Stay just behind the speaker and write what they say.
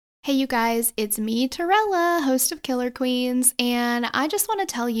Hey, you guys, it's me, Torella, host of Killer Queens, and I just want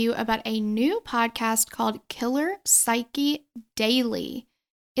to tell you about a new podcast called Killer Psyche Daily.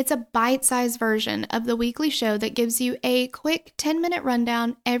 It's a bite-sized version of the weekly show that gives you a quick 10-minute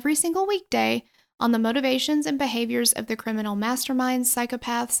rundown every single weekday on the motivations and behaviors of the criminal masterminds,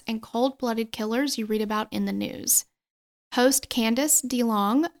 psychopaths, and cold-blooded killers you read about in the news. Host Candace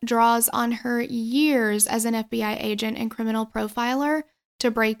DeLong draws on her years as an FBI agent and criminal profiler to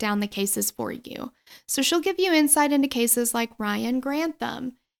break down the cases for you. So she'll give you insight into cases like Ryan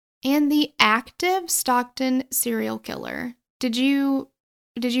Grantham and the active Stockton serial killer. Did you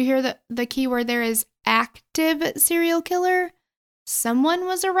hear the key word there is active serial killer? Someone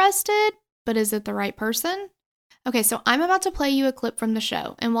was arrested, but is it the right person? Okay, so I'm about to play you a clip from the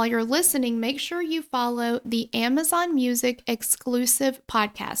show, and while you're listening, make sure you follow the Amazon Music exclusive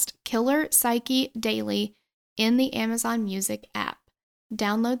podcast, Killer Psyche Daily, in the Amazon Music app.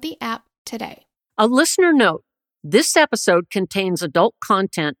 Download the app today. A listener note, this episode contains adult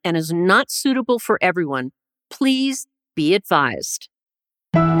content and is not suitable for everyone. Please be advised.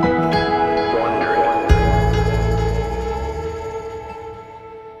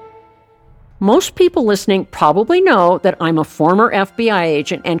 Most people listening probably know that I'm a former FBI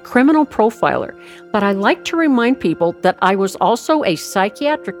agent and criminal profiler, but I like to remind people that I was also a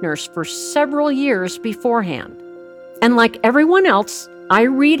psychiatric nurse for several years beforehand. And like everyone else, I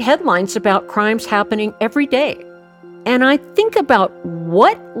read headlines about crimes happening every day, and I think about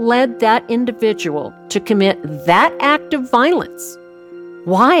what led that individual to commit that act of violence.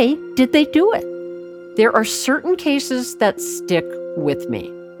 Why did they do it? There are certain cases that stick with me.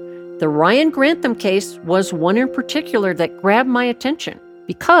 The Ryan Grantham case was one in particular that grabbed my attention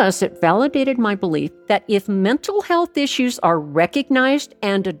because it validated my belief that if mental health issues are recognized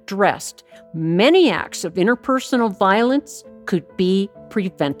and addressed, many acts of interpersonal violence could be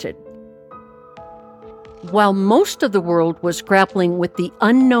prevented. While most of the world was grappling with the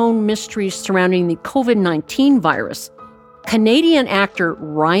unknown mysteries surrounding the COVID-19 virus, Canadian actor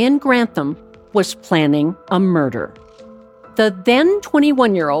Ryan Grantham was planning a murder. The then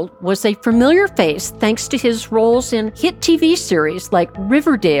 21-year-old was a familiar face thanks to his roles in hit TV series like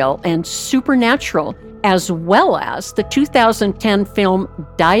Riverdale and Supernatural, as well as the 2010 film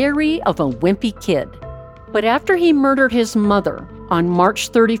Diary of a Wimpy Kid. But after he murdered his mother on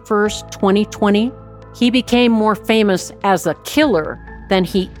March 31st, 2020, he became more famous as a killer than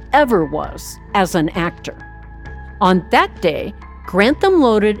he ever was as an actor. On that day, Grantham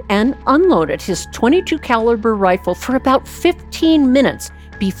loaded and unloaded his .22 caliber rifle for about 15 minutes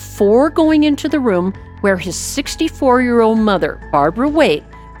before going into the room where his 64-year-old mother, Barbara Waite,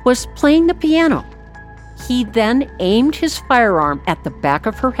 was playing the piano. He then aimed his firearm at the back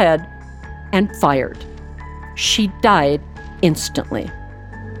of her head and fired. She died instantly.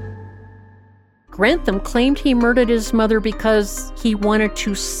 Grantham claimed he murdered his mother because he wanted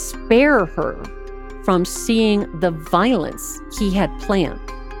to spare her from seeing the violence he had planned.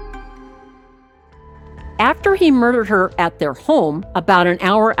 After he murdered her at their home, about an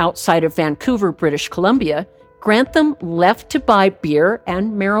hour outside of Vancouver, British Columbia, Grantham left to buy beer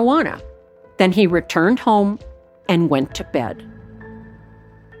and marijuana. Then he returned home and went to bed.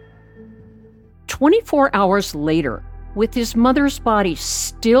 24 hours later, with his mother's body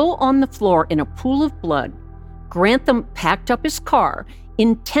still on the floor in a pool of blood, Grantham packed up his car,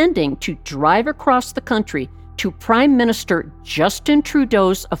 intending to drive across the country to Prime Minister Justin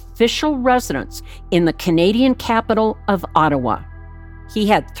Trudeau's official residence in the Canadian capital of Ottawa. He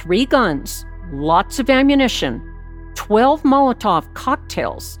had 3 guns, lots of ammunition, 12 Molotov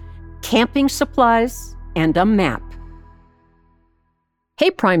cocktails, camping supplies, and a map.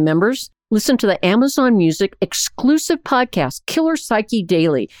 Hey, Prime members, listen to the Amazon Music exclusive podcast, Killer Psyche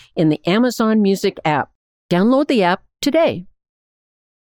Daily, in the Amazon Music app. Download the app today.